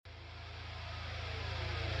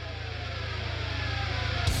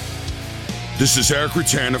This is Eric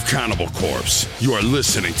Rutan of Cannibal Corpse. You are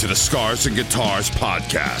listening to the Scars and Guitars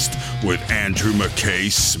podcast with Andrew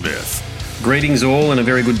McKay Smith. Greetings all and a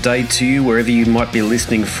very good day to you wherever you might be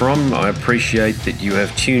listening from. I appreciate that you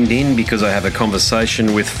have tuned in because I have a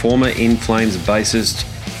conversation with former In Flames bassist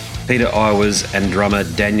Peter Iwers and drummer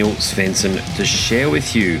Daniel Svensson to share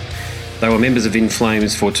with you. They were members of In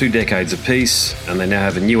Flames for 2 decades apiece and they now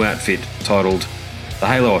have a new outfit titled The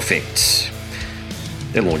Halo Effect.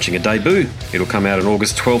 They're launching a debut. It'll come out on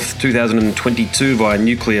August 12th, 2022 via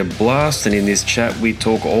Nuclear Blast, and in this chat we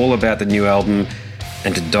talk all about the new album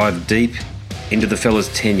and to dive deep into the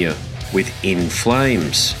fellas' tenure with In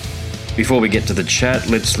Flames. Before we get to the chat,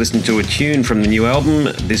 let's listen to a tune from the new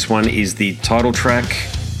album. This one is the title track.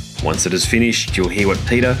 Once it is finished, you'll hear what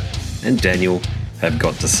Peter and Daniel have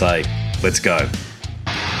got to say. Let's go.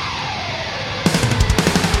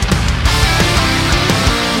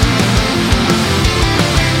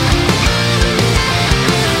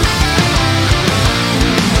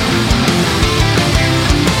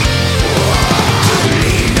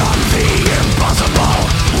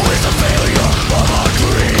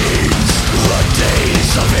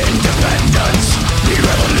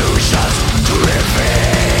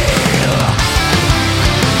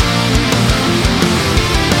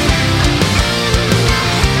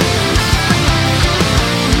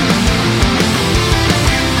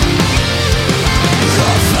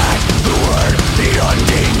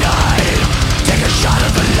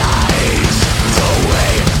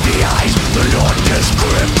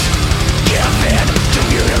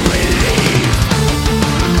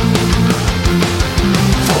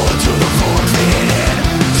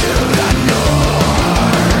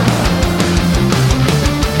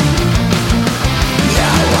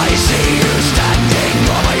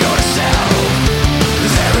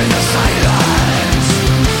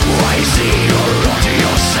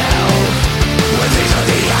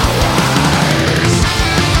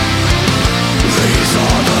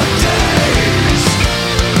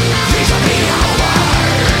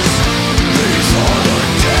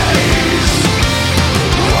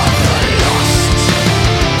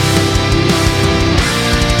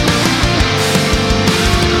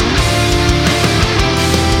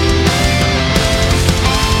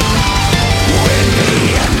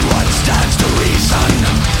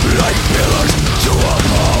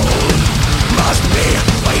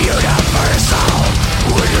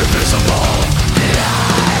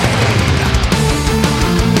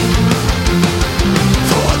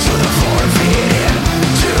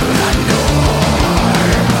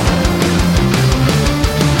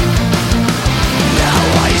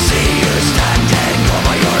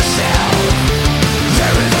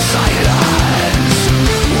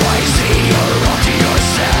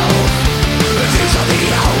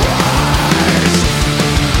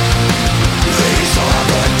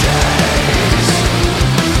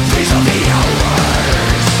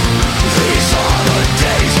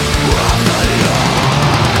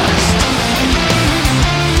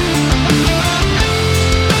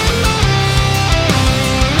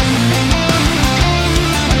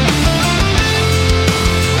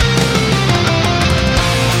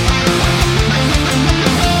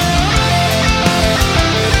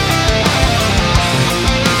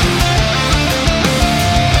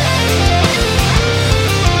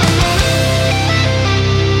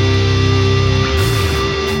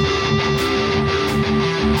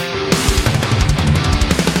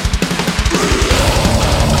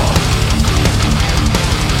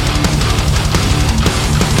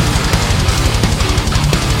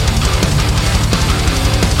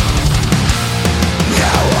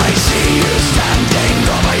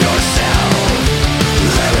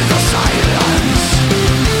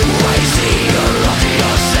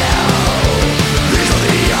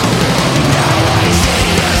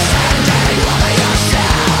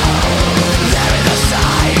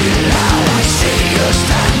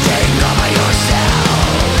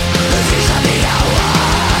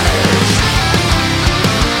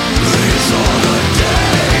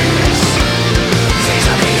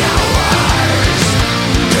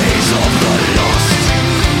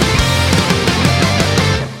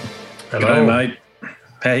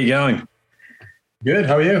 How you going? Good.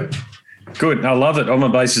 How are you? Good. I love it. I'm a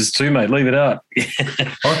bassist too, mate. Leave it up.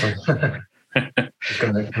 Awesome. Just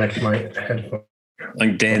going to connect my headphones. I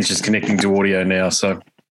think Dan's just connecting to audio now. So,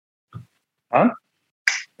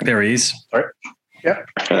 there he is. Sorry. Yeah.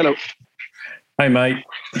 Hello. Hey, mate.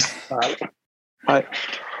 Hi.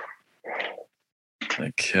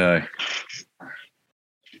 Okay.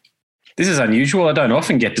 This is unusual. I don't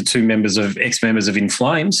often get to two ex-members of In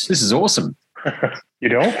Flames. This is awesome. You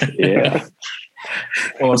don't? Yeah.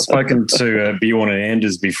 Well, I've spoken to Bjorn and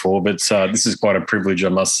Anders before, but this is quite a privilege, I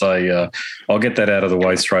must say. I'll get that out of the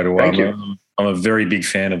way straight away. Thank you. I'm a very big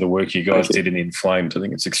fan of the work you guys did in Inflamed. I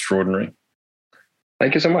think it's extraordinary.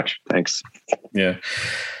 Thank you so much. Thanks. Yeah.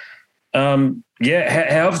 How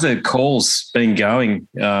have the calls been going,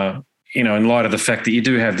 in light of the fact that you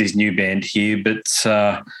do have this new band here, but,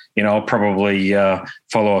 I'll probably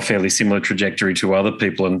follow a fairly similar trajectory to other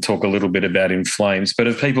people and talk a little bit about In Flames. But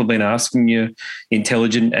have people been asking you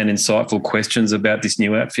intelligent and insightful questions about this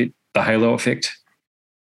new outfit, the Halo Effect?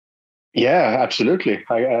 Yeah, absolutely.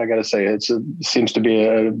 I got to say, it seems to be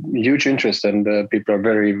a huge interest, and people are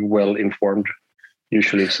very well informed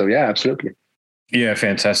usually. So, yeah, absolutely. Yeah,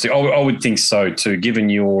 fantastic. I would think so too, given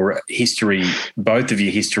your history, both of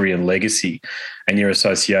your history and legacy and your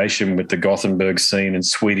association with the Gothenburg scene and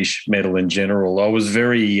Swedish metal in general. I was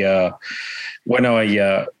very, when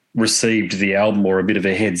I received the album or a bit of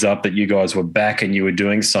a heads up that you guys were back and you were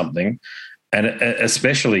doing something, and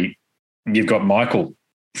especially you've got Michael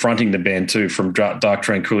fronting the band too from Dark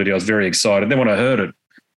Tranquility, I was very excited. Then when I heard it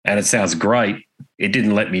and it sounds great, it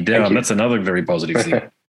didn't let me down. That's another very positive thing.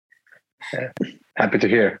 Happy to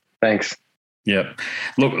hear. Thanks. Yeah.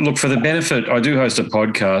 Look, for the benefit, I do host a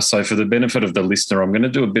podcast. So for the benefit of the listener, I'm going to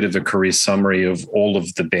do a bit of a career summary of all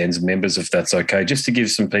of the band's members, if that's okay, just to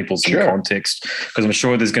give some people some context, because I'm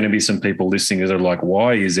sure there's going to be some people listening that are like,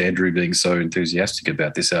 why is Andrew being so enthusiastic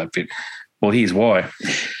about this outfit? Well, here's why.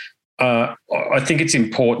 I think it's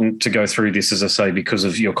important to go through this, as I say, because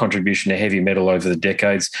of your contribution to heavy metal over the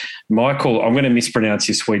decades. Michael, I'm going to mispronounce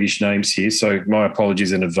your Swedish names here, so my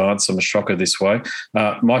apologies in advance. I'm a shocker this way.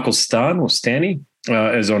 Michael Stan or Stanny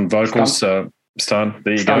is on vocals. Stan,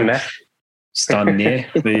 there you go. Stan, there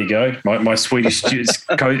you go. My Swedish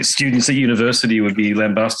students at university would be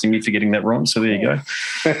lambasting me for getting that wrong, so there you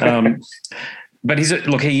go. But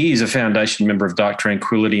he is a foundation member of Dark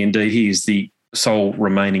Tranquility. Indeed, he is the sole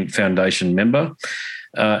remaining foundation member.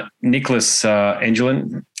 Nicholas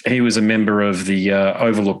Engelin, he was a member of the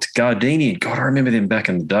overlooked Gardenian. God, I remember them back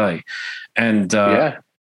in the day. And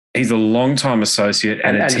he's a long-time associate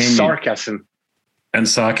and Sarcasm. And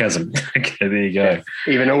Sarcasm. Okay, there you go. Yeah.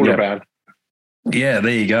 Even older band. Yeah,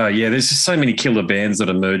 there you go. Yeah, there's just so many killer bands that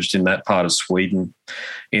emerged in that part of Sweden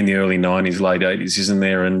in the early 90s, late 80s, isn't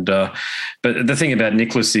there? And but the thing about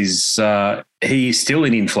Nicholas is he's still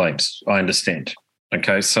in Flames, I understand.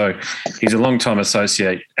 Okay, so he's a long-time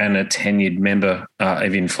associate and a tenured member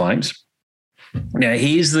of In Flames. Now,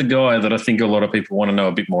 here's the guy that I think a lot of people want to know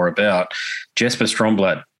a bit more about, Jesper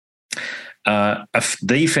Stromblad,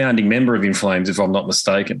 the founding member of In Flames, if I'm not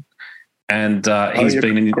mistaken. And he's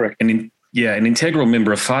been an integral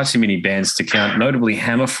member of far too many bands to count, notably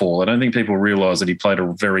Hammerfall. I don't think people realise that he played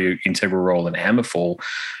a very integral role in Hammerfall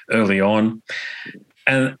early on.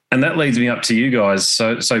 And that leads me up to you guys.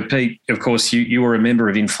 So Pete, of course, you were a member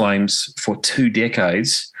of In Flames for 2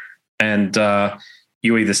 decades, and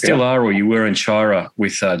you either still are or you were in Shira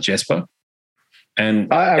with Jesper.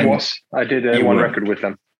 And I was. I did one record with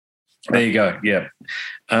them. There you go, yeah.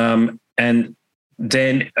 And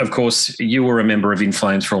Dan, of course, you were a member of In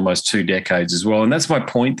Flames for almost 2 decades as well, and that's my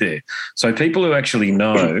point there. So people who actually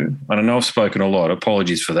know, and I know I've spoken a lot,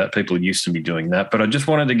 apologies for that, people used to be doing that, but I just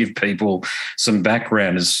wanted to give people some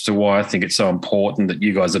background as to why I think it's so important that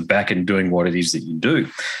you guys are back and doing what it is that you do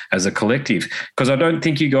as a collective, because I don't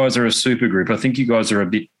think you guys are a supergroup. I think you guys are a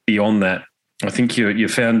bit beyond that. I think you're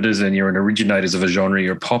founders and you're an originators of a genre,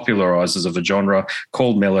 you're popularisers of a genre,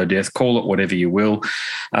 called Melodeath, call it whatever you will.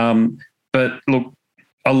 But look,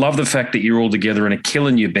 I love the fact that you're all together in a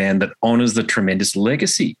killer new band that honours the tremendous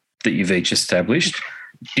legacy that you've each established.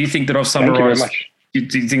 Do you think that I've summarised? Thank you very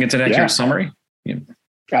much. Do you think it's an accurate summary? Yeah.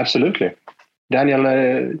 Absolutely. Daniel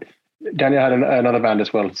had another band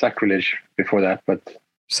as well, Sacrilege, before that. But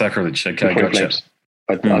Sacrilege, okay, gotcha. Flames.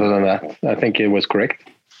 But other than that, I think it was correct.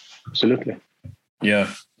 Absolutely. Yeah.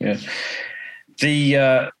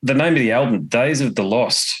 The name of the album, Days of the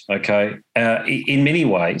Lost, okay, in many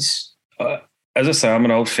ways, as I say, I'm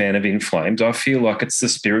an old fan of In Flames. I feel like it's the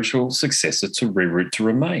spiritual successor to Reroute to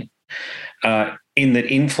Remain. In that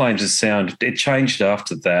In Flames' sound, it changed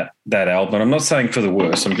after that album. And I'm not saying for the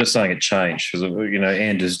worse. I'm just saying it changed because,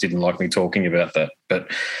 Anders didn't like me talking about that,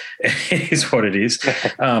 but it is what it is.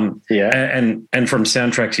 And from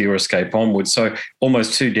Soundtrack to Your Escape onwards, so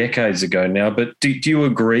almost 2 decades ago now. But do you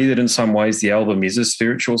agree that in some ways the album is a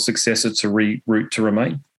spiritual successor to Reroute to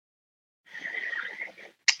Remain?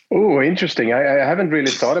 Oh, interesting. I haven't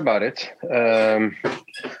really thought about it.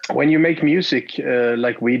 When you make music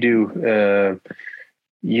like we do,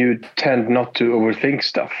 you tend not to overthink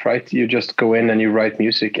stuff, right? You just go in and you write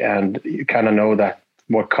music and you kind of know that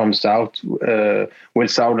what comes out will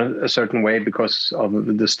sound a certain way because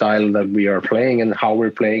of the style that we are playing and how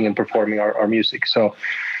we're playing and performing our music. So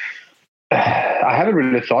I haven't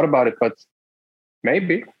really thought about it, but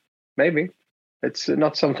maybe it's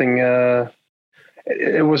not something.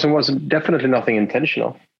 It wasn't definitely nothing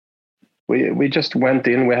intentional. We just went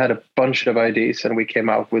in. We had a bunch of ideas, and we came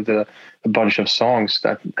out with a bunch of songs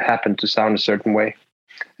that happened to sound a certain way.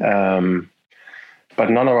 But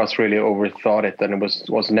none of us really overthought it, and it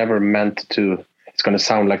was never meant to. It's going to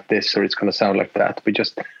sound like this or it's going to sound like that. We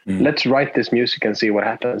just let's write this music and see what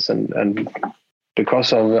happens. And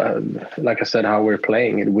because of, like I said, how we're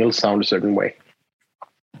playing, it will sound a certain way.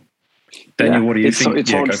 Daniel, what do you think?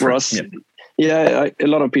 It's hard for us. Yeah, a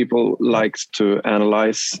lot of people like to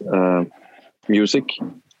analyze music,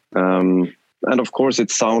 and of course,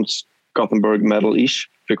 it sounds Gothenburg metal-ish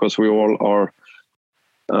because we all are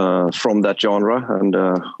from that genre, and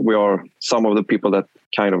we are some of the people that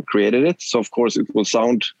kind of created it. So, of course, it will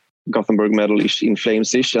sound Gothenburg metal-ish, In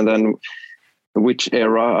Flames-ish, and then which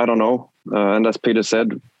era, I don't know. And as Peter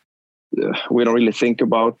said, we don't really think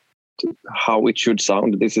about how it should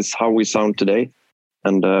sound. This is how we sound today.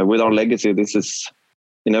 And with our legacy, this is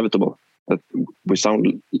inevitable that we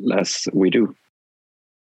sound as we do.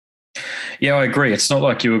 Yeah, I agree. It's not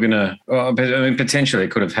like you were going to, I mean, potentially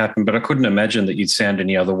it could have happened, but I couldn't imagine that you'd sound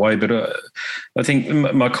any other way. But I think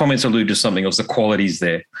my comments allude to something else, the quality's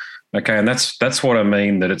there. Okay, and that's what I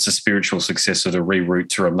mean, that it's a spiritual successor to Reroute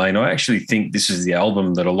to Remain. I actually think this is the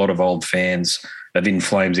album that a lot of old fans of In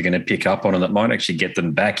Flames are going to pick up on, and that might actually get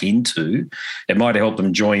them back into. It might help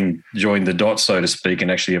them join the dots, so to speak, and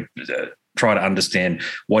actually try to understand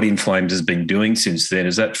what In Flames has been doing since then.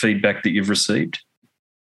 Is that feedback that you've received?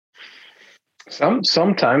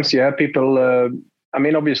 Sometimes, yeah. People, I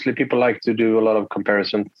mean, obviously, people like to do a lot of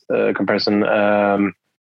comparing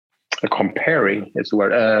is the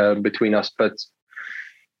word between us, but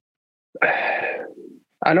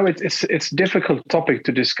I know it's a difficult topic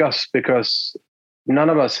to discuss because none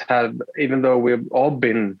of us have, even though we've all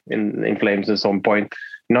been in Flames at some point,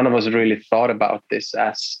 none of us really thought about this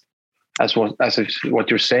as what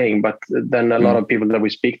you're saying. But then a lot of people that we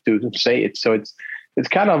speak to say it, so it's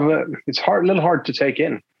kind of a little hard to take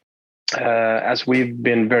in, as we've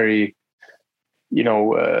been very,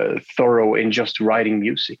 thorough in just writing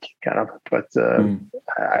music, kind of. But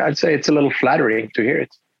I'd say it's a little flattering to hear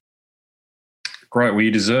it. Great. Well,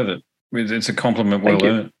 you deserve it. It's a compliment well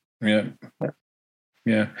earned.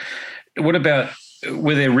 Yeah. What about,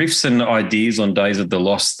 were there riffs and ideas on Days of the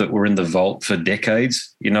Lost that were in the vault for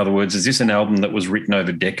decades? In other words, is this an album that was written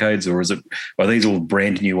over decades, or are these all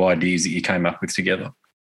brand new ideas that you came up with together?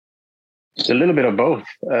 It's a little bit of both.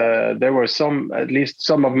 There were at least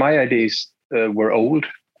some of my ideas were old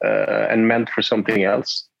and meant for something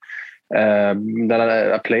else. Then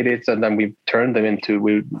I played it, and then we turned them into,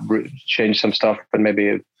 we changed some stuff and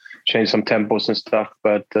maybe changed some tempos and stuff.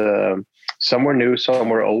 But some were new, some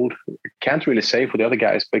were old. Can't really say for the other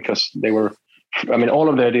guys because all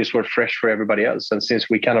of the ideas were fresh for everybody else. And since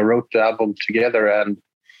we kind of wrote the album together and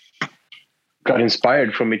got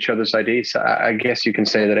inspired from each other's ideas, I guess you can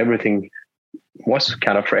say that everything was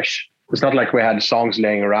kind of fresh. It's not like we had songs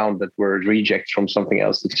laying around that were rejects from something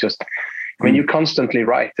else. It's just, when you constantly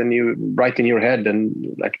write and you write in your head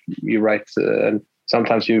and like you write, and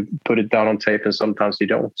sometimes you put it down on tape and sometimes you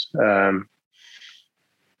don't.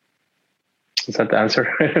 Is that the answer?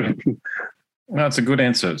 No, it's a good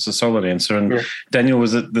answer. It's a solid answer. And Daniel,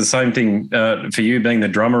 was it the same thing for you, being the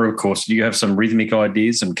drummer, of course? Do you have some rhythmic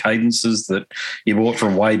ideas and cadences that you brought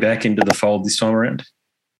from way back into the fold this time around?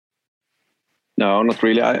 No, not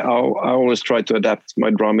really. I always try to adapt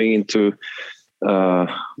my drumming into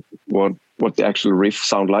what the actual riff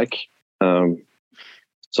sound like.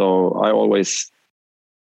 So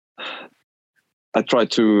I try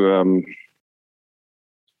to,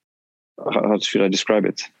 how should I describe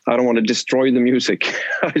it? I don't want to destroy the music.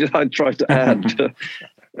 I try to add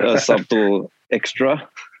a subtle extra.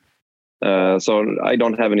 So I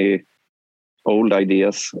don't have any old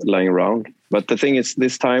ideas lying around. But the thing is,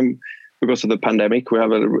 this time, because of the pandemic, we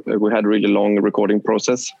had a really long recording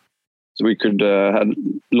process. So we could have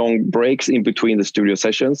long breaks in between the studio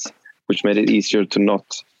sessions, which made it easier to not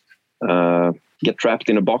get trapped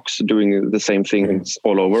in a box doing the same things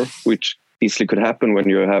all over, which easily could happen when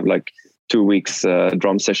you have like 2 weeks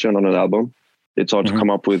drum session on an album. It's hard to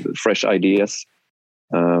come up with fresh ideas.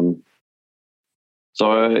 So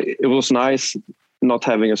it was nice not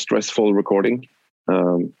having a stressful recording.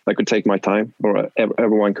 I could take my time, or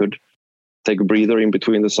everyone could take a breather in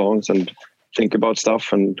between the songs and think about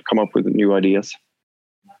stuff and come up with new ideas.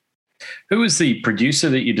 Who was the producer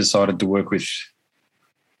that you decided to work with?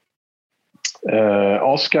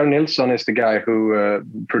 Oscar Nilsson is the guy who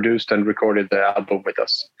produced and recorded the album with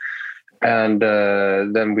us. And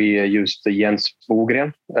then we used Jens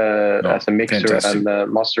Bogren as a mixer fantastic.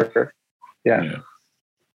 And master. Yeah.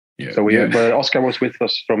 So but Oscar was with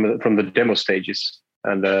us from the demo stages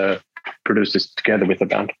and produced this together with the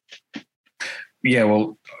band. Yeah,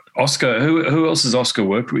 well, Oscar, who else has Oscar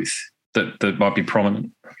worked with that might be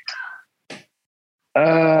prominent?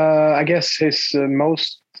 I guess his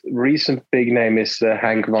most recent big name is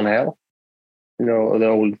Hank Von Hell, the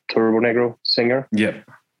old Turbo Negro singer. Yeah.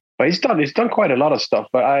 But he's done quite a lot of stuff,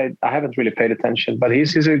 but I haven't really paid attention. But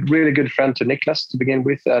he's a really good friend to Niklas to begin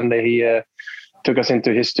with, and he took us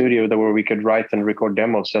into his studio where we could write and record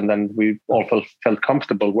demos, and then we all felt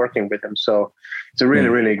comfortable working with him. So it's a really,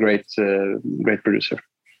 really great producer.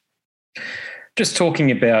 Just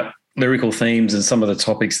talking about lyrical themes and some of the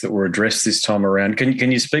topics that were addressed this time around.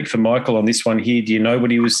 Can you speak for Michael on this one here? Do you know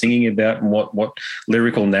what he was singing about and what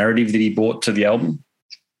lyrical narrative that he brought to the album?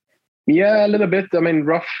 Yeah, a little bit. I mean,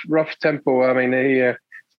 rough tempo. I mean,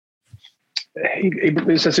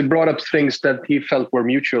 he says he brought up things that he felt were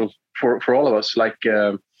mutual for all of us, like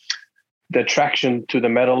the attraction to the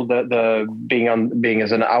metal, the being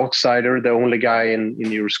as an outsider, the only guy in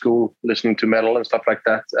your school listening to metal and stuff like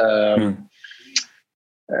that.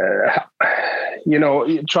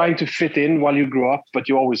 Trying to fit in while you grew up, but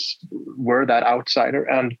you always were that outsider,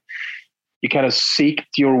 and you kind of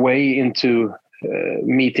seeked your way into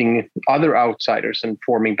meeting other outsiders and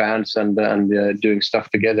forming bands and doing stuff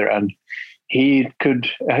together. And he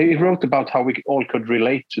wrote about how we all could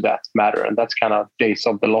relate to that matter, and that's kind of Days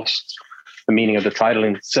of the Lost, the meaning of the title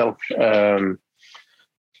in itself.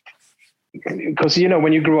 Because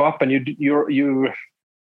when you grow up and I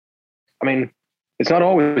mean, it's not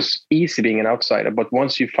always easy being an outsider, but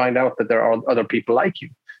once you find out that there are other people like you,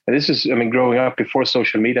 and this is, I mean, growing up before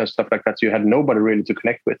social media and stuff like that, you had nobody really to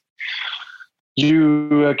connect with.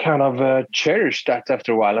 You kind of cherished that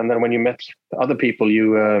after a while, and then when you met other people,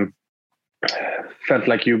 you felt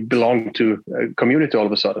like you belonged to a community all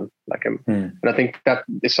of a sudden. And I think that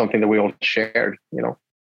is something that we all shared.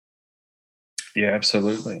 Yeah,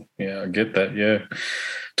 absolutely. Yeah, I get that. Yeah.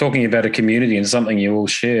 Talking about a community and something you all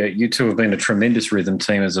share, you two have been a tremendous rhythm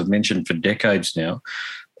team, as I've mentioned, for decades now.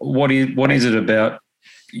 What is it about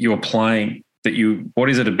your playing what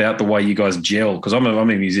is it about the way you guys gel? Because I'm a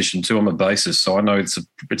musician too. I'm a bassist, so I know it's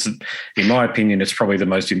in my opinion, it's probably the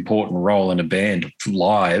most important role in a band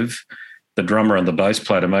live, the drummer and the bass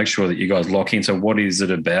player, to make sure that you guys lock in. So what is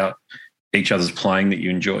it about each other's playing that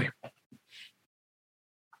you enjoy?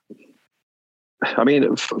 I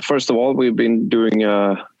mean, first of all, we've been doing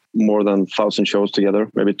more than 1,000 shows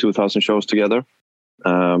together, maybe 2,000 shows together.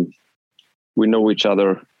 We know each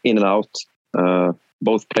other in and out,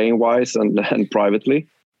 both playing wise and privately.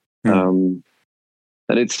 And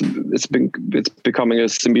it's becoming a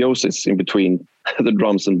symbiosis in between the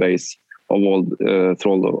drums and bass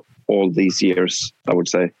through all these years, I would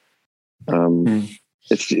say.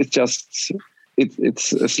 It's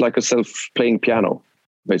like a self-playing piano,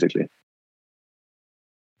 basically.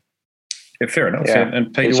 Yeah, fair enough. Yeah.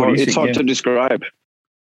 And Peter, it's hard to describe.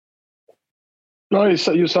 No,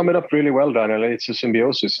 you sum it up really well, Daniel. It's a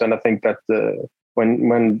symbiosis, and I think that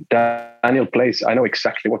when Daniel plays, I know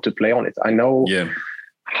exactly what to play on it. I know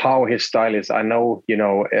how his style is. I know,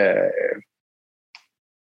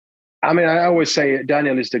 I mean, I always say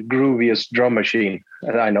Daniel is the grooviest drum machine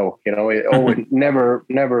I know. It always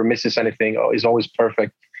never misses anything. He's always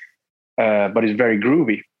perfect, but he's very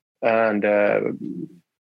groovy. And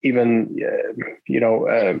even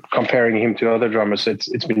comparing him to other drummers,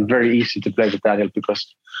 it's been very easy to play with Daniel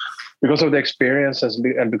because of the experience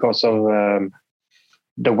and because of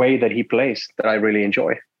the way that he plays that I really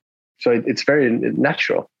enjoy. So it's very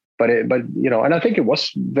natural. But and I think it was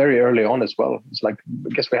very early on as well. It's like, I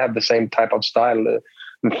guess we have the same type of style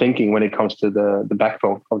and thinking when it comes to the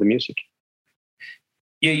backbone of the music.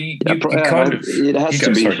 Yeah, you kind of. It has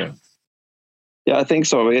to be. Sorry. Yeah, I think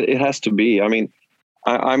so. It has to be. I mean,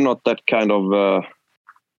 I'm not that kind of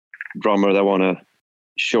drummer that want to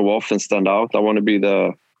show off and stand out. I want to be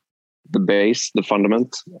the base, the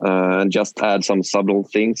fundament, and just add some subtle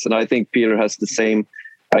things. And I think Peter has the same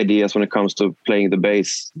ideas when it comes to playing the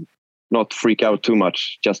bass, not freak out too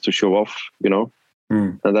much just to show off,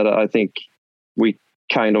 and that I think we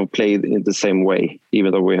kind of play in the same way,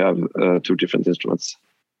 even though we have two different instruments.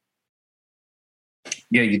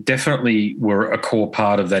 Yeah, you definitely were a core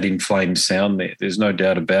part of that In Flames sound there. There's no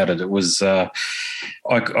doubt about it. It was, the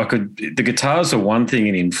guitars are one thing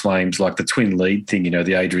in Flames, like the twin lead thing,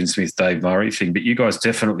 the Adrian Smith, Dave Murray thing, but you guys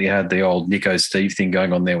definitely had the old Nico Steve thing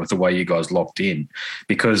going on there with the way you guys locked in,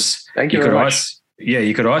 because Thank you very much.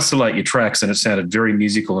 You could isolate your tracks and it sounded very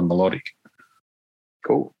musical and melodic.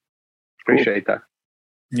 Cool. Appreciate that.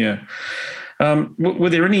 Yeah. Were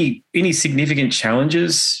there any significant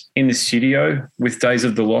challenges in the studio with Days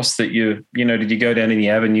of the Lost that did you go down any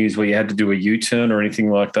avenues where you had to do a U-turn or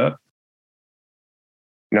anything like that?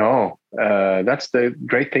 No, that's the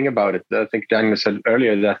great thing about it. I think Daniel said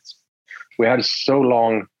earlier that we had so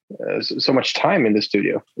much time in the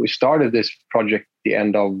studio. We started this project the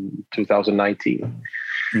end of 2019.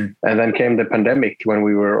 And then came the pandemic when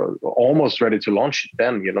we were almost ready to launch it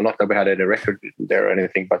then, not that we had any record there or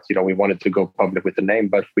anything, but, we wanted to go public with the name,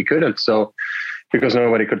 but we couldn't. So because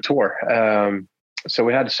nobody could tour. So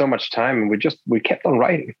we had so much time and we kept on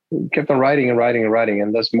writing. We kept on writing and writing and writing.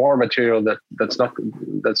 And there's more material that's not going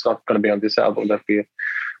to be on this album that we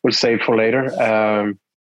will save for later.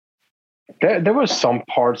 There were some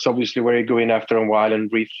parts, obviously, where you go in after a while and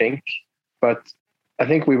rethink. But I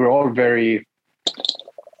think we were all very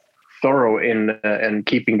thorough in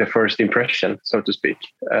keeping the first impression, so to speak.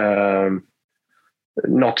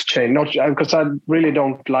 Not change, because I really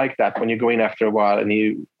don't like that when you go in after a while and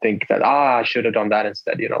you think that I should have done that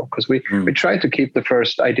instead, because we tried to keep the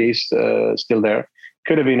first ideas still there.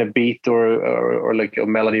 Could have been a beat or like a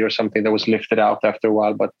melody or something that was lifted out after a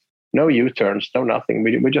while, but no U-turns, no nothing.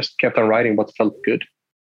 We just kept on writing what felt good.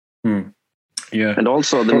 Yeah, and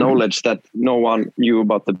also the knowledge that no one knew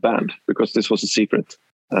about the band, because this was a secret.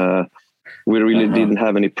 We really didn't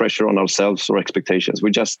have any pressure on ourselves or expectations.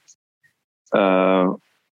 We just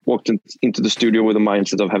walked into the studio with a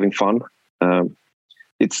mindset of having fun.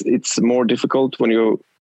 It's more difficult when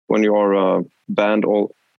you are a band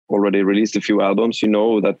already released a few albums. You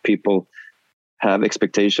know that people have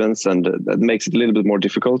expectations, and that makes it a little bit more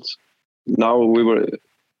difficult. Now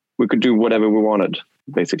we could do whatever we wanted,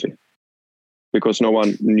 basically, because no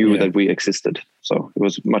one knew that we existed. So it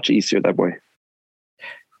was much easier that way.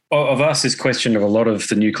 I've asked this question of a lot of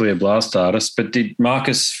the Nuclear Blast artists, but did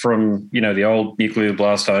Marcus from, the old Nuclear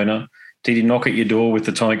Blast owner, did he knock at your door with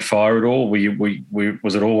the Tonic Fire at all?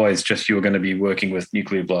 Was it always just you were going to be working with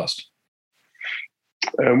Nuclear Blast?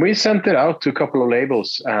 We sent it out to a couple of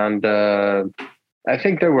labels, and I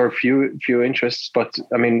think there were a few interests, but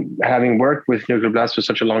I mean, having worked with Nuclear Blast for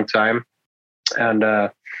such a long time, and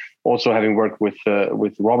also having worked with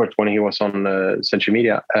Robert when he was on Century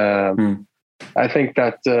Media, I think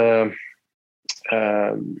that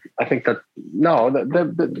no,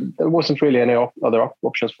 there wasn't really any other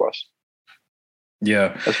options for us.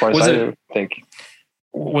 Yeah, as far as I think.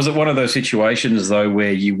 Was it one of those situations though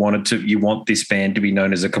where you want this band to be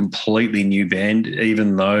known as a completely new band,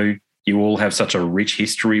 even though you all have such a rich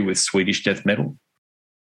history with Swedish death metal?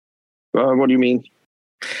 What do you mean?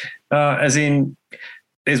 As in,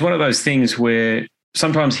 there's one of those things where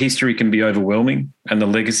sometimes history can be overwhelming and the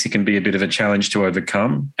legacy can be a bit of a challenge to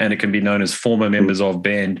overcome, and it can be known as former members of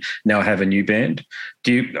band now have a new band.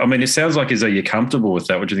 It sounds like as though you're comfortable with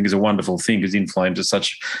that, which I think is a wonderful thing, because In Flames is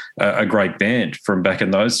such a great band from back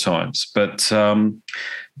in those times. But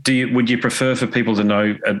would you prefer for people to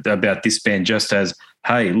know about this band just as,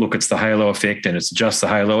 hey, look, it's the Halo Effect and it's just the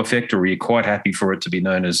Halo Effect, or are you quite happy for it to be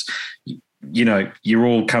known as, you're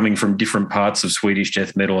all coming from different parts of Swedish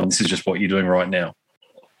death metal and this is just what you're doing right now?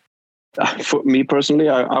 For me personally,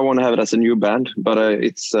 I want to have it as a new band, but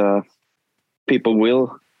it's people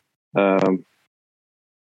will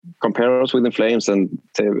compare us with In Flames and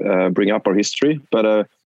bring up our history, but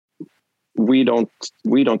we don't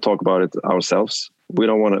talk about it ourselves.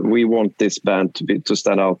 We want this band to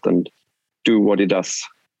stand out and do what it does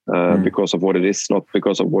because of what it is, not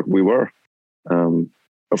because of what we were,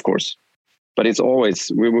 of course. But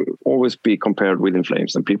we will always be compared with In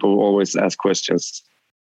Flames, and people will always ask questions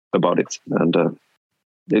about it. And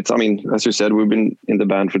as you said, we've been in the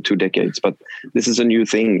band for 2 decades, but this is a new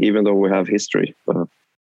thing, even though we have history.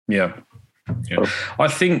 Yeah. I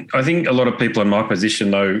think a lot of people in my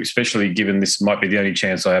position, though, especially given this might be the only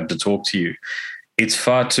chance I have to talk to you, it's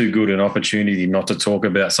far too good an opportunity not to talk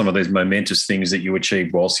about some of these momentous things that you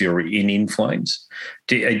achieved whilst you're in Flames.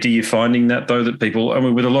 Do you finding that, though, that people,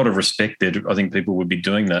 with a lot of respect there, I think people would be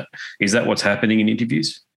doing that. Is that what's happening in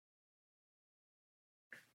interviews?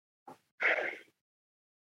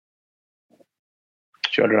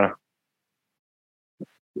 Sure.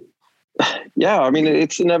 Yeah,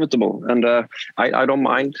 it's inevitable, and I don't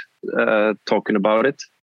mind talking about it.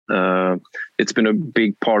 It's been a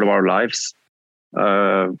big part of our lives.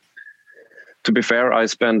 To be fair, I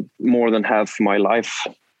spent more than half my life,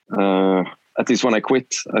 at least when I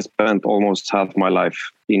quit, I spent almost half my life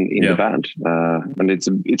in the band. And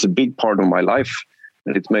it's a big part of my life,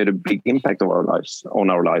 and it's made a big impact on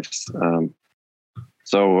our lives.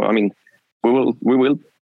 So, I mean, we will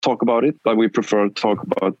talk about it, but we prefer to talk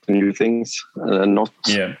about new things and not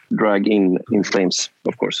drag in flames,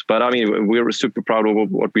 of course. But I mean, we're super proud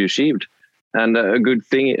of what we achieved. And a good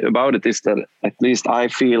thing about it is that at least I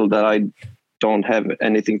feel that I don't have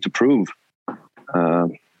anything to prove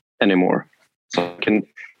anymore. So I can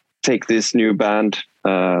take this new band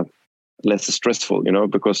less stressful,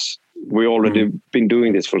 because we already been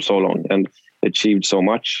doing this for so long and achieved so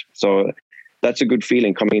much. So that's a good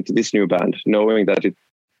feeling coming into this new band, knowing that it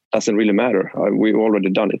doesn't really matter. We've already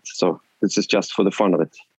done it. So this is just for the fun of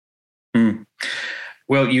it. Mm.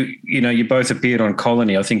 Well, you both appeared on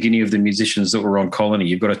Colony. I think any of the musicians that were on Colony,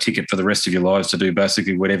 you've got a ticket for the rest of your lives to do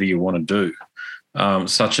basically whatever you want to do,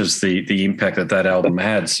 such as the impact that album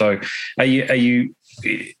had. So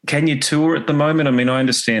can you tour at the moment? I mean, I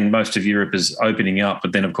understand most of Europe is opening up,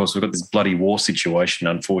 but then, of course, we've got this bloody war situation,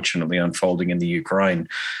 unfortunately, unfolding in the Ukraine.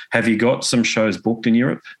 Have you got some shows booked in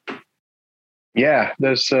Europe? Yeah,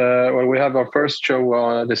 there's we have our first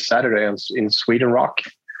show this Saturday in Sweden Rock.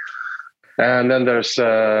 And then there's,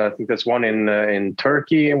 I think there's one in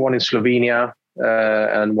Turkey and one in Slovenia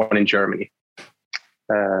and one in Germany.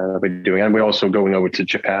 We're doing, and we're also going over to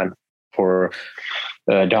Japan for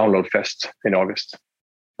Download Fest in August.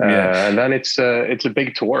 And then it's a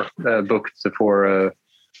big tour booked for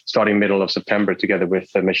starting middle of September together with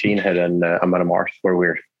Machine Head and Amon Amarth, where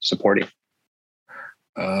we're supporting.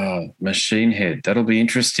 Machine Head, that'll be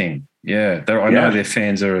interesting. Yeah, I know their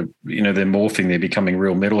fans are, they're morphing. They're becoming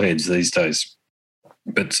real metalheads these days.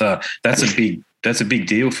 But that's a big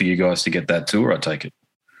deal for you guys to get that tour, I take it.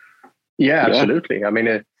 Yeah, absolutely. I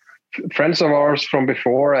mean, friends of ours from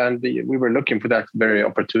before, and we were looking for that very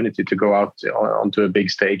opportunity to go out onto a big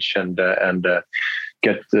stage and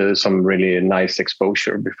get some really nice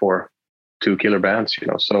exposure before two killer bands.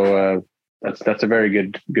 So that's a very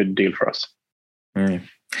good deal for us. Mm.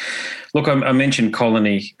 Look, I mentioned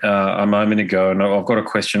Colony a moment ago, and I've got a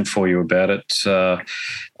question for you about it.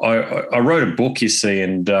 I wrote a book, you see,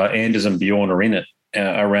 and Anders and Bjorn are in it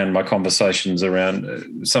around my conversations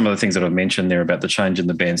around some of the things that I've mentioned there about the change in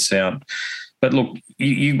the band's sound. But look,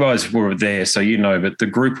 you guys were there, so but the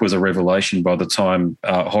group was a revelation by the time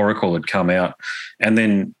Horacle had come out. And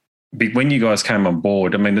then when you guys came on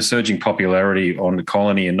board, I mean, the surging popularity on the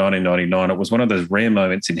Colony in 1999, it was one of those rare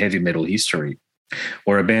moments in heavy metal history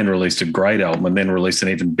where a band released a great album and then released an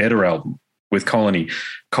even better album with Colony.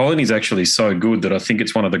 Colony's actually so good that I think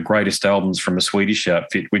it's one of the greatest albums from a Swedish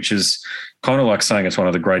outfit, which is kind of like saying it's one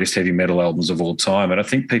of the greatest heavy metal albums of all time. And I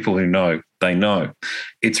think people who know, they know.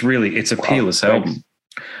 It's a peerless album.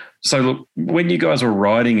 So look, when you guys were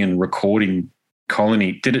writing and recording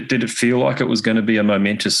Colony, did it feel like it was going to be a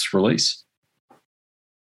momentous release?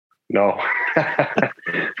 No.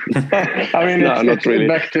 I mean, no, not really.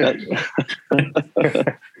 Back to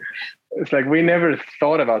it's like we never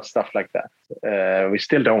thought about stuff like that. We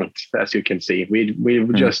still don't, as you can see. We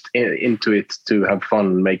were just into it to have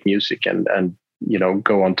fun, make music, and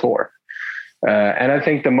go on tour. And I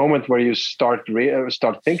think the moment where you start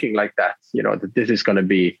thinking like that, that this is going to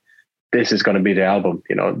be the album,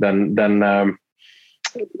 then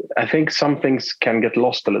I think some things can get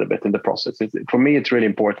lost a little bit in the process. For me, it's really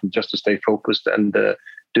important just to stay focused and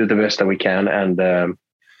do the best that we can, and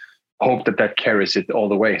hope that carries it all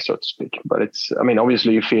the way, so to speak. But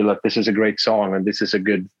obviously you feel that this is a great song and this is a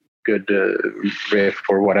good riff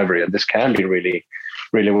or whatever. And this can be really,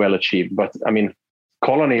 really well achieved. But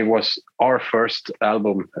Colony was our first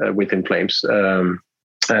album with In Flames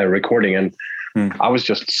recording, and I was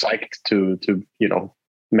just psyched to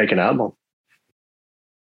make an album.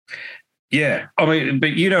 Yeah,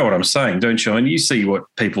 but you know what I'm saying, don't you? And you see what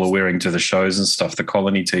people are wearing to the shows and stuff, the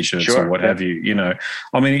Colony T-shirts or what have you,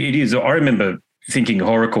 it is. I remember thinking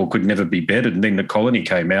Horacle could never be better, and then the Colony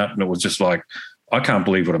came out and it was just like, I can't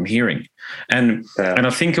believe what I'm hearing. And I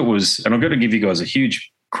think it was, and I've got to give you guys a huge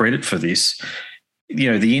credit for this,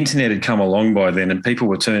 the internet had come along by then and people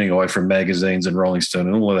were turning away from magazines and Rolling Stone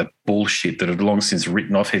and all of that bullshit that had long since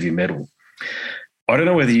written off heavy metal. I don't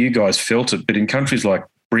know whether you guys felt it, but in countries like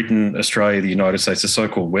Britain, Australia, the United States, the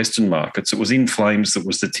so-called Western markets, it was In Flames that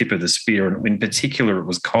was the tip of the spear. And in particular, it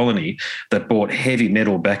was Colony that brought heavy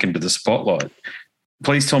metal back into the spotlight.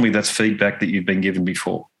 Please tell me that's feedback that you've been given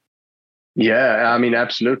before. Yeah,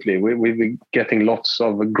 absolutely. We've been getting lots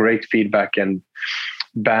of great feedback and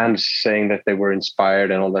bands saying that they were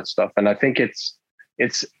inspired and all that stuff. And I think it's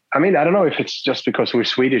I mean, I don't know if it's just because we're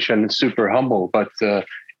Swedish and super humble, but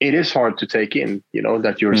it is hard to take in,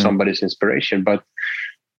 that you're somebody's inspiration. But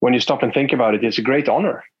when you stop and think about it, it's a great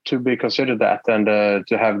honor to be considered that, and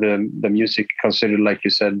to have the music considered, like you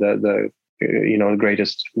said, the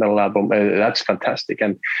greatest metal album. That's fantastic.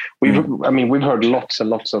 And we've heard lots and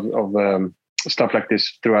lots of stuff like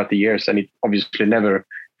this throughout the years, and it obviously never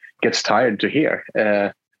gets tired to hear.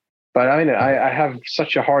 But I mean, I have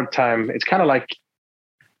such a hard time. It's kind of like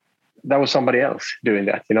that was somebody else doing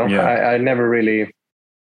that, Yeah. I never really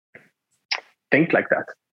think like that,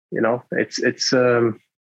 It's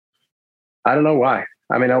I don't know why.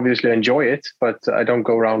 I mean, obviously I enjoy it, but I don't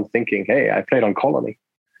go around thinking, "Hey, I played on Colony,"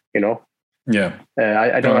 Yeah.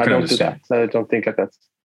 I don't do that. I don't think like that.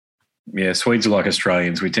 Yeah, Swedes are like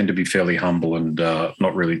Australians. We tend to be fairly humble and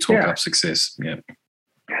not really talk up success. Yeah.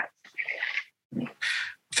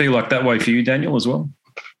 Feel like that way for you, Daniel, as well?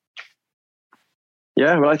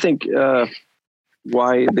 Yeah, well, I think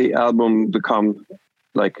why the album become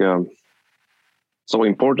like so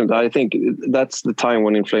important. I think that's the time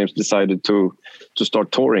when In Flames decided to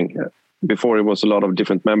start touring. Before it was a lot of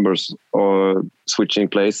different members or switching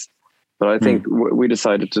place, but I think we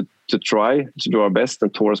decided to try to do our best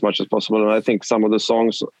and tour as much as possible. And I think some of the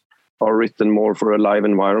songs are written more for a live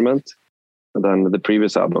environment than the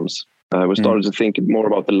previous albums. We started to think more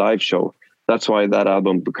about the live show. That's why that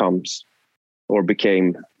album became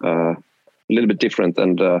a little bit different,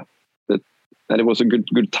 and it was a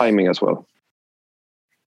good timing as well.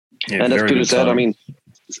 Yeah, and as Peter said, I mean,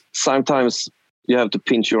 sometimes you have to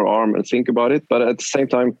pinch your arm and think about it, but at the same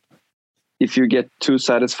time, if you get too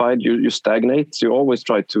satisfied, you stagnate. So you always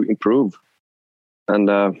try to improve, and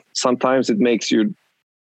sometimes it makes you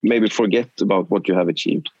maybe forget about what you have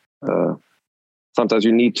achieved. Sometimes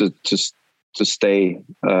you need to stay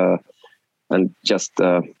and just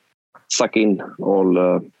suck in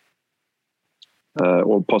all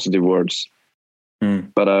positive words.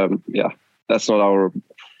 But that's not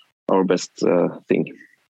our best thing.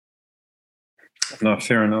 No,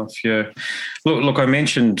 fair enough. Yeah. Look, I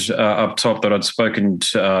mentioned up top that I'd spoken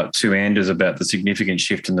to Anders about the significant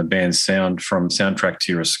shift in the band's sound from Soundtrack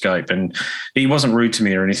to Your Escape. And he wasn't rude to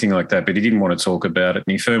me or anything like that, but he didn't want to talk about it.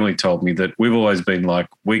 And he firmly told me that we've always been like,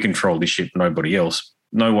 we control this shit, nobody else.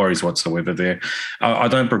 No worries whatsoever there. I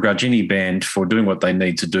don't begrudge any band for doing what they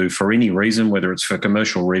need to do for any reason, whether it's for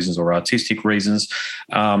commercial reasons or artistic reasons.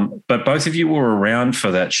 But both of you were around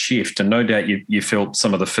for that shift, and no doubt you felt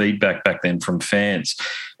some of the feedback back then from fans.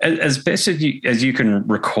 As best as you can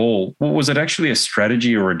recall, was it actually a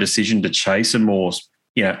strategy or a decision to chase a more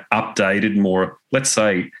updated, more, let's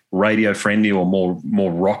say, radio-friendly or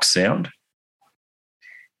more rock sound?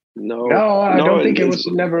 No, I don't think it was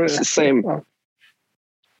never the same.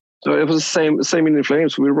 So it was the same in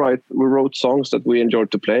Flames. We wrote songs that we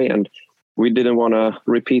enjoyed to play, and we didn't want to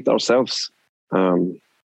repeat ourselves. We've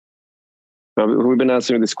been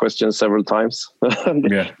answering this question several times.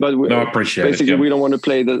 Yeah, but I appreciate it. Basically, we don't want to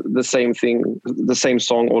play the same thing, the same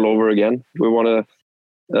song all over again. We want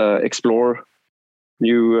to explore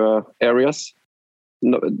new areas,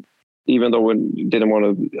 even though we didn't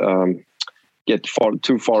want to get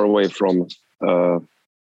too far away from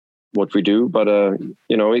what we do, but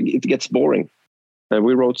it gets boring. And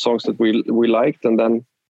we wrote songs that we liked, and then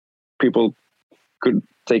people could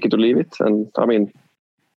take it or leave it. And I mean,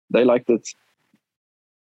 they liked it.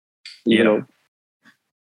 You know.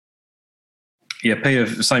 Yeah,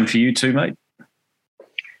 Peter, same for you too, mate.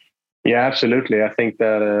 Yeah, absolutely. I think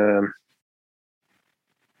that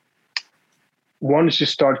once you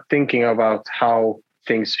start thinking about how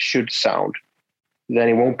things should sound, then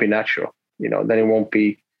it won't be natural. Then it won't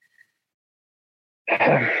be.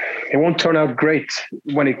 It won't turn out great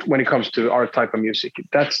when it comes to our type of music.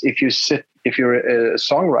 That's if you're a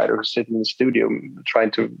songwriter who's sitting in the studio trying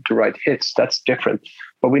to write hits, that's different.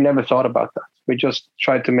 But we never thought about that. We just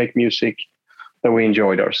tried to make music that we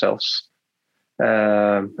enjoyed ourselves,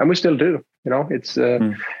 and we still do.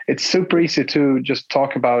 It's super easy to just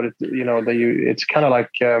talk about it. It's kind of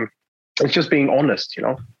like it's just being honest.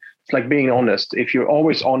 It's like being honest. If you're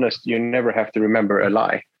always honest, you never have to remember a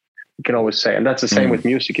lie. You can always say, and that's the same with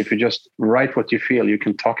music. If you just write what you feel, you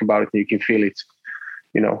can talk about it and you can feel it,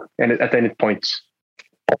 and at any point.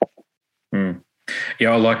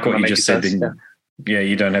 Yeah, I like what you just said. Yeah,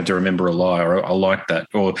 you don't have to remember a lie. I like that.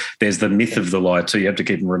 Or there's the myth of the lie too. You have to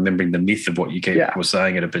keep remembering the myth of what you were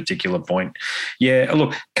saying at a particular point. Yeah,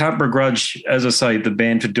 look, can't begrudge, as I say, the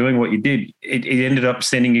band for doing what you did. it ended up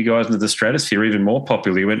sending you guys into the stratosphere, even more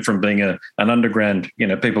popular. You went from being an underground,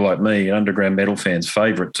 people like me, an underground metal fan's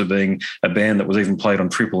favourite, to being a band that was even played on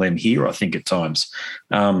Triple M here, I think, at times.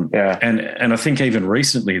 And I think even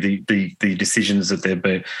recently the decisions that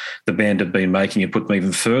the band have been making have put them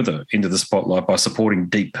even further into the spotlight by supporting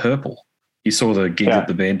Deep Purple. You saw the gig that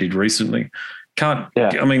the band did recently.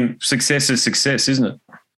 Success is success, isn't it?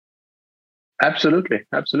 Absolutely.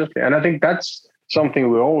 And I think that's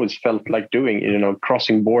something we always felt like doing,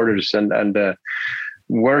 crossing borders and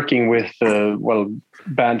working with,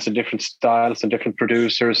 bands in different styles and different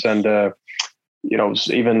producers and,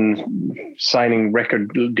 even signing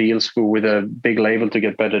record deals with a big label to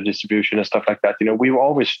get better distribution and stuff like that. We've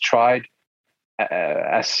always tried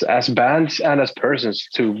as bands and as persons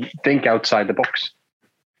to think outside the box.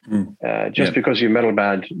 Because you're a metal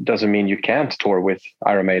band doesn't mean you can't tour with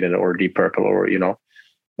Iron Maiden or Deep Purple or,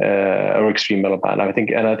 or extreme metal band. I think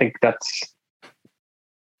that's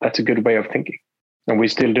a good way of thinking, and we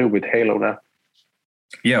still do with Halo now.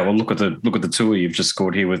 Yeah, well, look at the tour you've just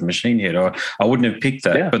scored here with Machine Head. I wouldn't have picked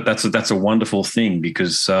that, but that's a wonderful thing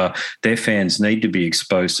because their fans need to be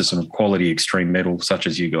exposed to some quality extreme metal such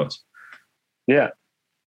as you guys. Yeah,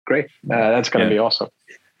 great. That's going to be awesome.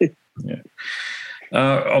 Yeah.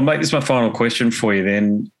 I'll make this my final question for you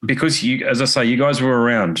then, because you, as I say, you guys were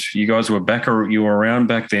around. You were around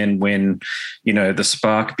back then when, the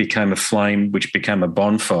spark became a flame, which became a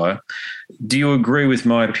bonfire. Do you agree with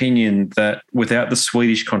my opinion that without the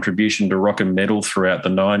Swedish contribution to rock and metal throughout the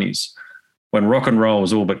 90s, when rock and roll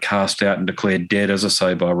was all but cast out and declared dead, as I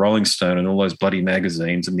say, by Rolling Stone and all those bloody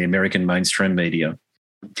magazines and the American mainstream media,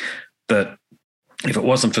 that if it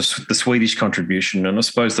wasn't for the Swedish contribution, and I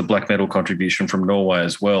suppose the black metal contribution from Norway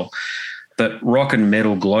as well, that rock and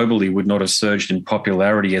metal globally would not have surged in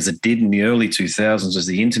popularity as it did in the early 2000s as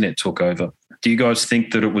the internet took over. Do you guys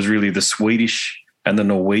think that it was really the Swedish and the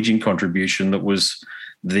Norwegian contribution that was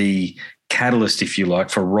the catalyst, if you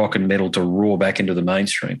like, for rock and metal to roar back into the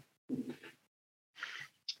mainstream?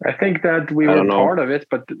 I think that we were part of it,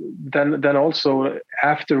 but then also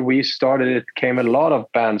after we started, it came a lot of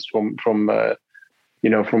bands from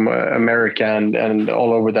America and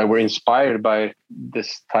all over that were inspired by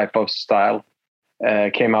this type of style,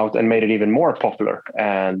 came out and made it even more popular.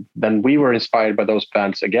 And then we were inspired by those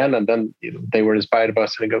bands again, and then they were inspired by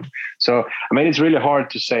us. So, it's really hard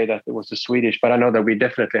to say that it was the Swedish, but I know that we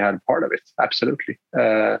definitely had part of it. Absolutely.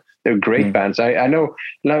 They're great bands. I know,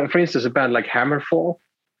 for instance, a band like Hammerfall,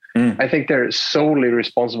 I think they're solely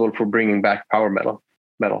responsible for bringing back power metal.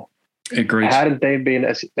 Agreed. Hadn't they been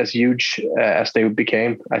as huge as they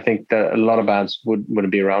became, I think that a lot of bands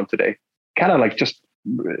wouldn't be around today. Kind of like just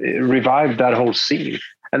revived that whole scene.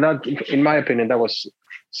 And that, in my opinion, that was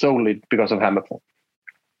solely because of Hammerfall.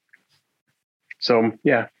 So,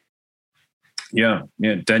 yeah. Yeah.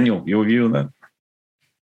 Daniel, your view on that?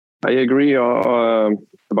 I agree about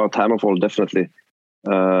Hammerfall, definitely.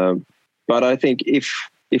 But I think if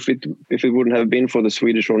it wouldn't have been for the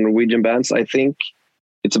Swedish or Norwegian bands, I think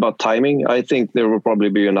it's about timing. I think there will probably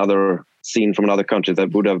be another scene from another country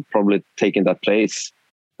that would have probably taken that place.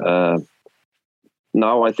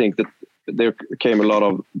 Now I think that there came a lot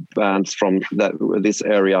of bands from this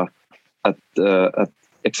area at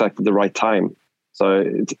exactly the right time. So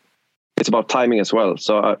it's about timing as well.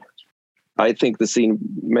 So I think the scene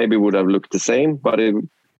maybe would have looked the same, but it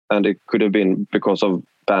could have been because of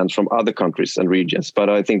bands from other countries and regions.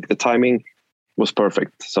 But I think the timing was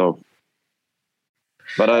perfect. So.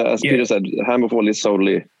 But as Peter said, Hammerfall is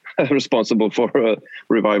solely responsible for a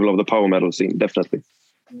revival of the power metal scene, definitely.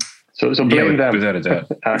 So blame them. Without a doubt.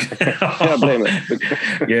 Blame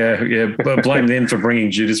them. But blame them for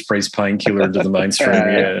bringing Judas Priest Painkiller into the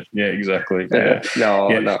mainstream. Exactly. No.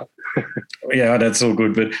 Yeah, that's all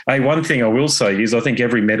good. But hey, one thing I will say is I think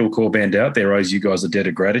every metalcore band out there owes you guys a debt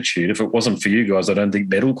of gratitude. If it wasn't for you guys, I don't think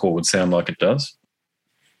metalcore would sound like it does.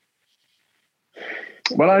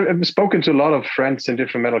 Well, I've spoken to a lot of friends in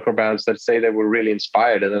different metalcore bands that say they were really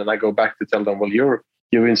inspired, and then I go back to tell them, "Well, you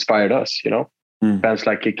inspired us." Bands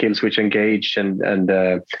like Killswitch Engage and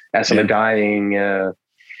As I'm Dying,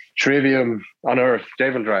 Trivium, Unearth,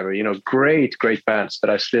 Devil Driver. Great bands that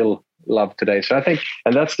I still love today. So I think,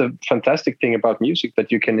 and that's the fantastic thing about music,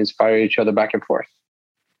 that you can inspire each other back and forth.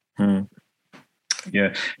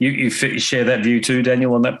 Yeah, you share that view too,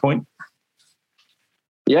 Daniel, on that point.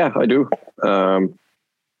 Yeah, I do.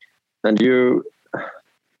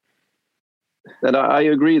 And I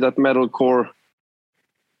agree that metalcore,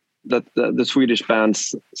 that the Swedish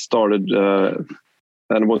bands started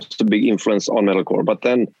and was a big influence on metalcore. But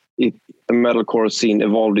then the metalcore scene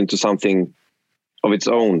evolved into something of its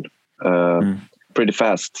own pretty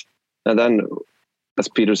fast. And then, as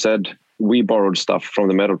Peter said, we borrowed stuff from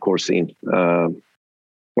the metalcore scene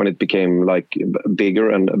when it became like bigger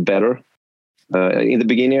and better. In the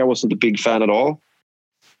beginning, I wasn't a big fan at all,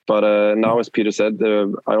 but now, as Peter said,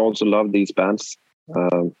 I also love these bands.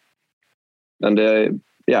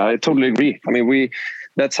 Yeah, I totally agree. I mean,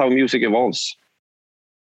 that's how music evolves.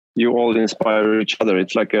 You all inspire each other.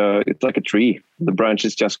 It's like a tree. The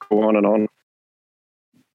branches just go on and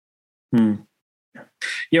on.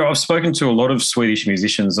 Yeah, I've spoken to a lot of Swedish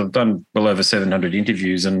musicians. I've done well over 700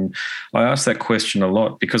 interviews, and I ask that question a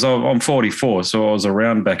lot because I'm 44, so I was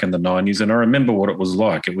around back in the 90s, and I remember what it was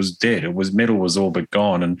like. It was dead. Metal was all but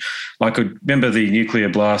gone, and I could remember the Nuclear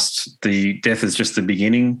Blast, the Death is Just the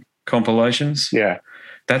Beginning compilations. Yeah.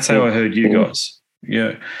 That's how I heard you guys.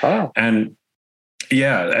 Yeah. Oh. And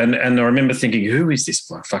I remember thinking, who is this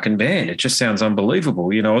fucking band? It just sounds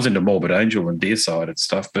unbelievable. You know, I was into Morbid Angel and Deicide and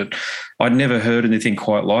stuff, but I'd never heard anything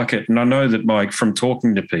quite like it. And I know that from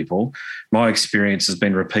talking to people, my experience has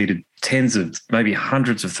been repeated tens of, maybe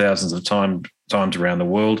hundreds of thousands of times around the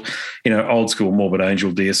world. You know, old school Morbid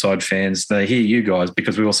Angel, Deicide fans, they hear you guys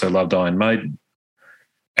because we also loved Iron Maiden.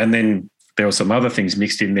 And then there were some other things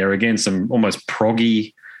mixed in there again, some almost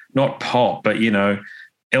proggy, not pop, but, you know,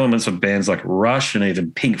 elements of bands like Rush and even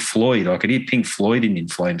Pink Floyd. I could hear Pink Floyd in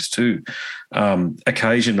Flames too,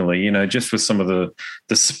 occasionally, you know, just with some of the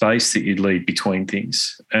space that you'd leave between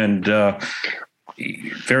things. And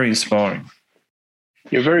very inspiring.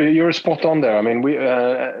 You're spot on there. I mean, we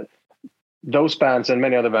those bands and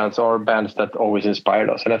many other bands are bands that always inspired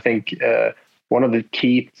us. And I think one of the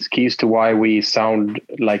keys to why we sound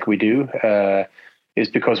like we do is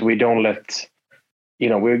because we don't let... You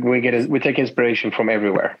know, we take inspiration from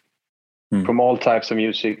everywhere, from all types of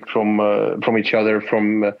music, from each other.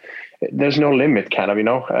 There's no limit, kind of. You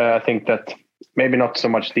know, I think that maybe not so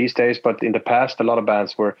much these days, but in the past, a lot of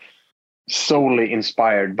bands were solely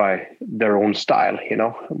inspired by their own style. You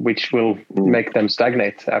know, which will make them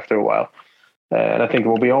stagnate after a while. And I think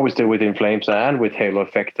what we always do with In Flames and with Halo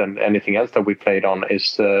Effect and anything else that we played on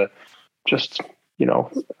is just, you know,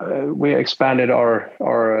 we expanded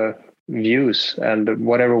our views, and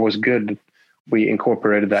whatever was good, we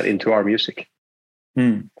incorporated that into our music.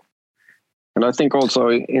 And I think also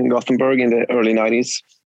in Gothenburg in the early 90s,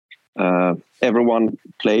 everyone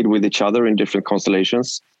played with each other in different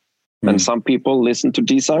constellations. And some people listened to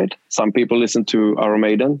Deicide, some people listened to Iron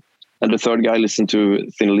Maiden, and the third guy listened to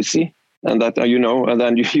Thin Lizzy. And that, you know, and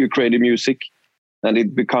then you created music, and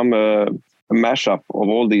it became a mashup of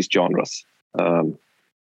all these genres.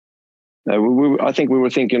 I think we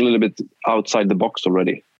were thinking a little bit outside the box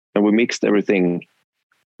already, and we mixed everything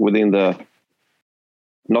within the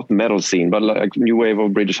not metal scene, but like new wave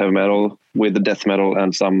of British heavy metal with the death metal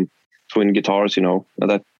and some twin guitars, you know,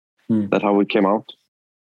 and that's how it came out.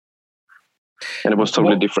 And it was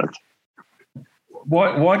totally different.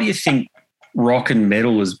 Why do you think rock and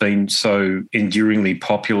metal has been so enduringly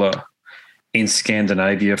popular in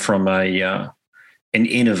Scandinavia from an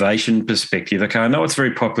innovation perspective? Okay, I know it's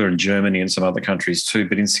very popular in Germany and some other countries too,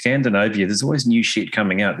 but in Scandinavia, there's always new shit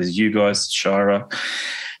coming out. There's you guys, Shira.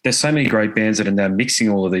 There's so many great bands that are now mixing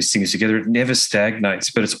all of these things together. It never stagnates,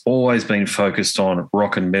 but it's always been focused on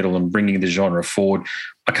rock and metal and bringing the genre forward.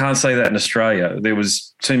 I can't say that in Australia. There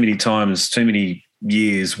was too many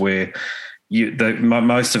years where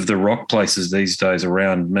most of the rock places these days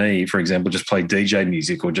around me, for example, just play DJ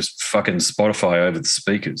music or just fucking Spotify over the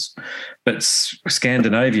speakers. But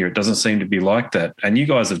Scandinavia, it doesn't seem to be like that. And you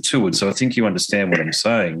guys have toured, so I think you understand what I'm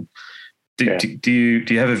saying. Do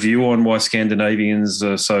you have a view on why Scandinavians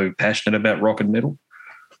are so passionate about rock and metal?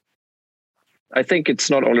 I think it's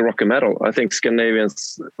not only rock and metal. I think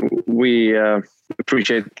Scandinavians, we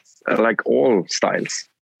appreciate like all styles.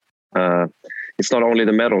 It's not only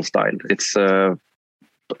the metal style, it's all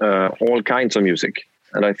kinds of music.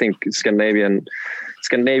 And I think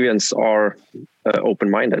Scandinavians are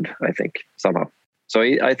open-minded, I think, somehow. So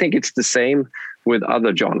I think it's the same with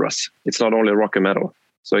other genres. It's not only rock and metal.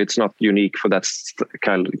 So it's not unique for that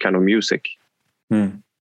kind of music.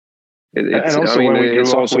 It's also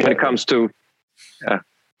when it comes to...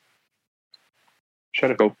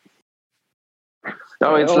 Shut it. Go.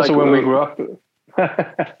 No, it's also like when we grew up...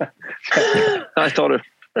 I thought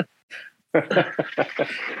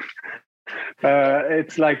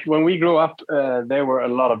it's like when we grew up, there were a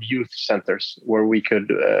lot of youth centers where we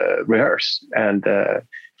could rehearse and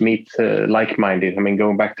meet like-minded. I mean,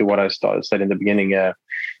 going back to what I said in the beginning,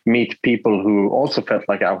 meet people who also felt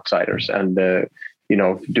like outsiders and,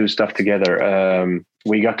 do stuff together.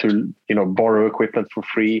 We got to, borrow equipment for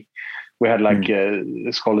free. We had like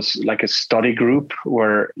it's called like a study group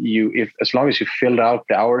where as long as you filled out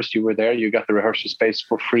the hours you were there, you got the rehearsal space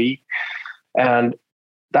for free, and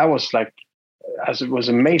that was like, as it was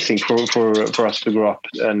amazing for us to grow up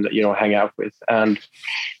and hang out with. And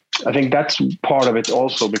I think that's part of it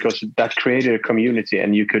also, because that created a community,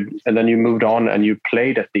 and then you moved on and you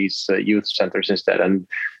played at these youth centers instead, and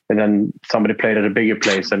then somebody played at a bigger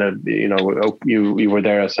place, and you were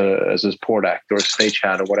there as a support act or a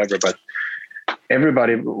stagehand or whatever, but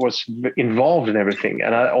everybody was involved in everything,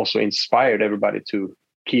 and I also inspired everybody to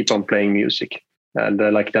keep on playing music. And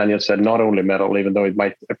like Daniel said, not only metal, even though it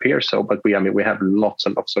might appear so, but we have lots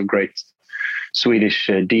and lots of great Swedish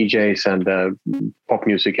DJs and pop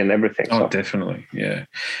music and everything. Oh, so. Definitely. Yeah.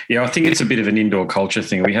 I think it's a bit of an indoor culture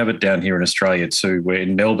thing. We have it down here in Australia too, where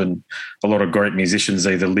in Melbourne, a lot of great musicians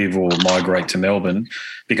either live or migrate to Melbourne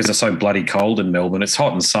because it's so bloody cold in Melbourne. It's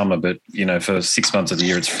hot in summer, but, for 6 months of the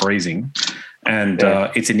year, it's freezing. And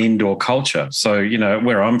it's an indoor culture. So,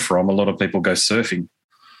 where I'm from, a lot of people go surfing.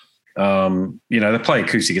 They play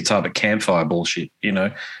acoustic guitar, but campfire bullshit,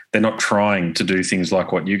 they're not trying to do things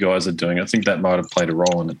like what you guys are doing. I think that might have played a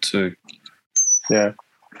role in it too. Yeah.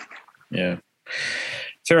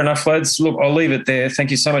 Fair enough, lads. Look, I'll leave it there.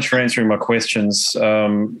 Thank you so much for answering my questions. I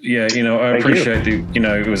appreciate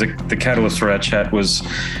it was the catalyst for our chat was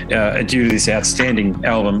due to this outstanding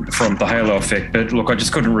album from The Halo Effect. But look, I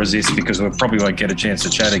just couldn't resist because we probably won't get a chance to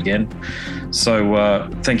chat again. So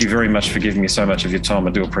thank you very much for giving me so much of your time.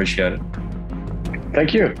 I do appreciate it.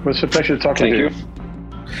 Thank you. It was a pleasure to talk to you.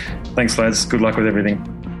 Thanks, lads. Good luck with everything.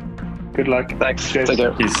 Good luck. Thanks. Cheers. Take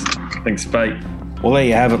care. Yes. Thanks. Bye. Well, there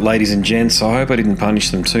you have it, ladies and gents. I hope I didn't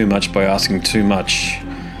punish them too much by asking too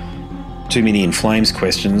many In Flames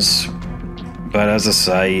questions. But as I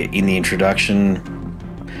say in the introduction,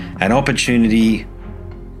 an opportunity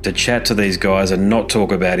to chat to these guys and not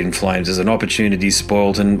talk about In Flames is an opportunity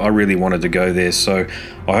spoiled, and I really wanted to go there, so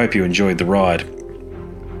I hope you enjoyed the ride.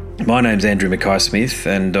 My name's Andrew Mackay-Smith,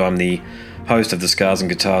 and I'm the host of the Scars and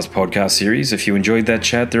Guitars podcast series. If you enjoyed that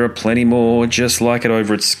chat, there are plenty more just like it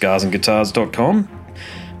over at scarsandguitars.com.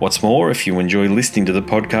 What's more, if you enjoy listening to the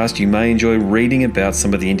podcast, you may enjoy reading about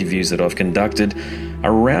some of the interviews that I've conducted,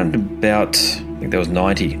 around about, I think there was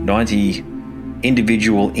 90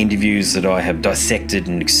 individual interviews that I have dissected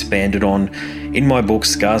and expanded on in my book,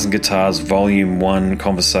 Scars and Guitars, Volume 1,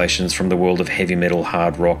 Conversations from the World of Heavy Metal,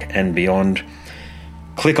 Hard Rock and Beyond.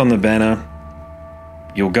 Click on the banner.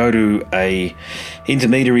 You'll go to a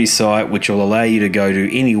intermediary site which will allow you to go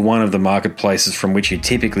to any one of the marketplaces from which you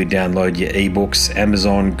typically download your ebooks,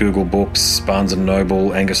 Amazon, Google Books, Barnes &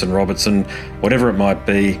 Noble, Angus & Robertson, whatever it might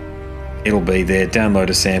be, it'll be there. Download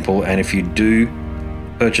a sample, and if you do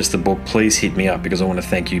purchase the book, please hit me up because I want to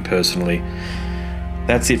thank you personally.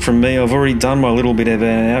 That's it from me. I've already done my little bit of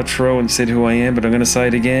an outro and said who I am, but I'm going to say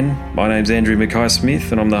it again. My name's Andrew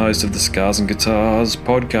Mackay-Smith, and I'm the host of the Scars and Guitars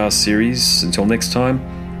podcast series. Until next time,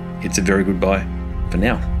 it's a very goodbye for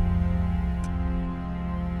now.